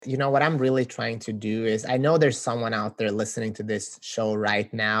You know, what I'm really trying to do is I know there's someone out there listening to this show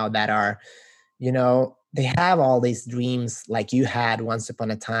right now that are, they have all these dreams like you had once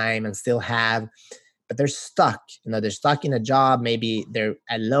upon a time and still have, but they're stuck. They're stuck in a job. Maybe they're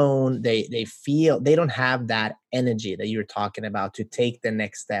alone. They feel they don't have that energy that you're talking about to take the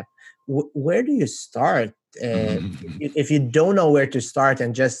next step. Where do you start? If you don't know where to start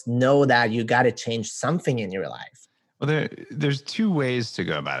and just know that you got to change something in your life. Well, there's two ways to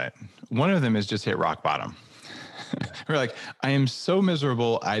go about it. One of them is just hit rock bottom. We're like, I am so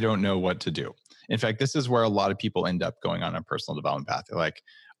miserable, I don't know what to do. In fact, this is where a lot of people end up going on a personal development path. They're like,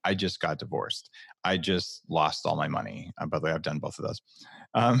 I just got divorced. I just lost all my money. By the way, I've done both of those.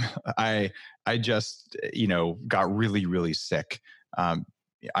 Um, I I just got really really sick. Um,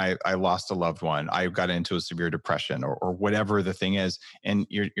 I lost a loved one. I got into a severe depression or whatever the thing is. And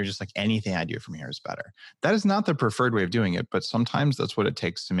you're just like, anything I do from here is better. That is not the preferred way of doing it, but sometimes that's what it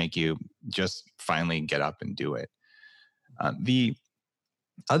takes to make you just finally get up and do it. The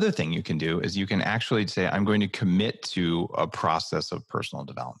other thing you can do is you can actually say, I'm going to commit to a process of personal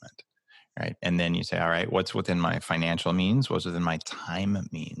development. Right. And then you say, all right, what's within my financial means? What's within my time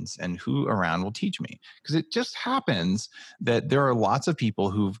means? And who around will teach me? Because it just happens that there are lots of people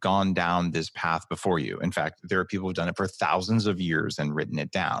who've gone down this path before you. In fact, there are people who've done it for thousands of years and written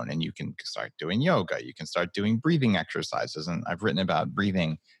it down. And you can start doing yoga. You can start doing breathing exercises. And I've written about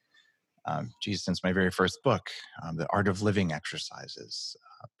breathing, since my very first book, The Art of Living exercises,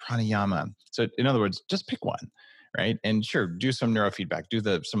 pranayama. So in other words, just pick one, right? And sure, do some neurofeedback, do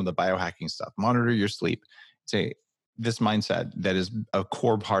some of the biohacking stuff, monitor your sleep. Say this mindset that is a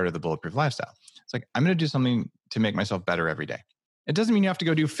core part of the bulletproof lifestyle. It's like, I'm going to do something to make myself better every day. It doesn't mean you have to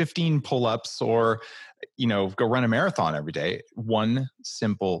go do 15 pull-ups or, go run a marathon every day. One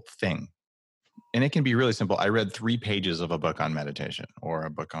simple thing. And it can be really simple. I read 3 pages of a book on meditation or a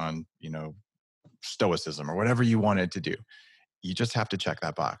book on, stoicism or whatever you wanted to do. You just have to check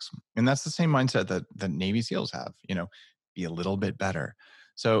that box. And that's the same mindset that the Navy SEALs have, be a little bit better.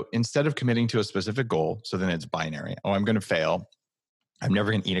 So instead of committing to a specific goal, so then it's binary. Oh, I'm going to fail. I'm never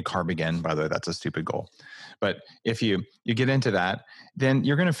going to eat a carb again. By the way, that's a stupid goal. But if you get into that, then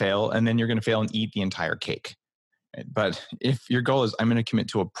you're going to fail, and then you're going to fail and eat the entire cake. Right? But if your goal is, I'm going to commit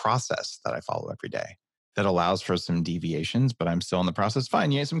to a process that I follow every day that allows for some deviations, but I'm still in the process.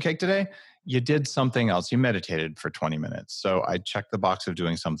 Fine, you ate some cake today. You did something else. You meditated for 20 minutes. So I checked the box of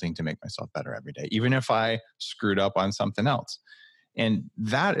doing something to make myself better every day, even if I screwed up on something else. And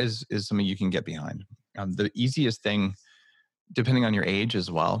that is something you can get behind. The easiest thing, depending on your age as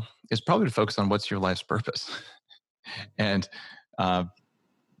well, is probably to focus on what's your life's purpose. And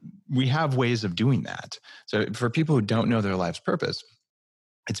we have ways of doing that. So for people who don't know their life's purpose,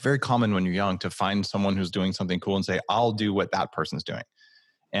 it's very common when you're young to find someone who's doing something cool and say, I'll do what that person's doing.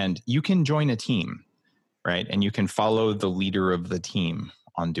 And you can join a team, right? And you can follow the leader of the team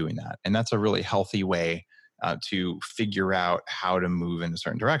on doing that. And that's a really healthy way to figure out how to move in a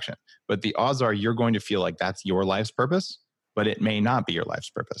certain direction. But the odds are you're going to feel like that's your life's purpose, but it may not be your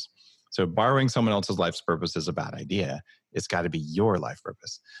life's purpose. So borrowing someone else's life's purpose is a bad idea. It's got to be your life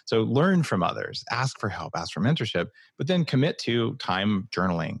purpose. So learn from others, ask for help, ask for mentorship, but then commit to time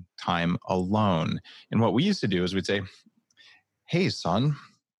journaling, time alone. And what we used to do is we'd say, hey, son,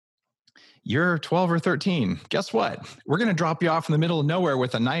 you're 12 or 13. Guess what? We're going to drop you off in the middle of nowhere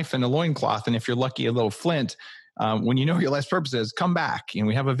with a knife and a loincloth. And if you're lucky, a little flint. When you know what your life's purpose is, come back. And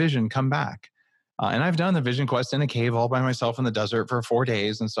we have a vision, come back. And I've done the vision quest in a cave all by myself in the desert for 4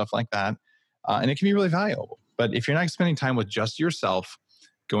 days and stuff like that. And it can be really valuable. But if you're not spending time with just yourself,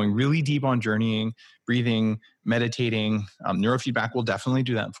 going really deep on journeying, breathing, meditating, neurofeedback will definitely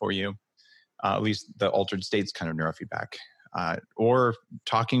do that for you. At least the altered states kind of neurofeedback. Or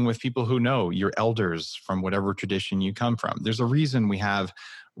talking with people who know your elders from whatever tradition you come from. There's a reason we have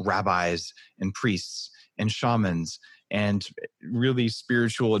rabbis and priests and shamans and really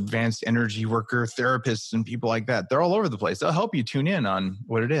spiritual advanced energy worker therapists and people like that. They're all over the place. They'll help you tune in on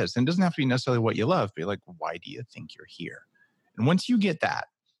what it is. And it doesn't have to be necessarily what you love, but you're like, why do you think you're here? And once you get that,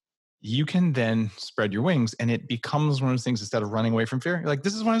 you can then spread your wings, and it becomes one of those things. Instead of running away from fear, you're like,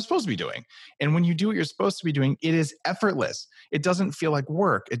 this is what I'm supposed to be doing. And when you do what you're supposed to be doing, it is effortless. It doesn't feel like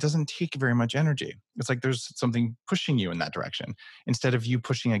work. It doesn't take very much energy. It's like there's something pushing you in that direction instead of you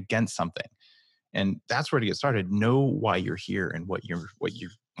pushing against something. And that's where to get started. Know why you're here and what you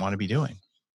want to be doing.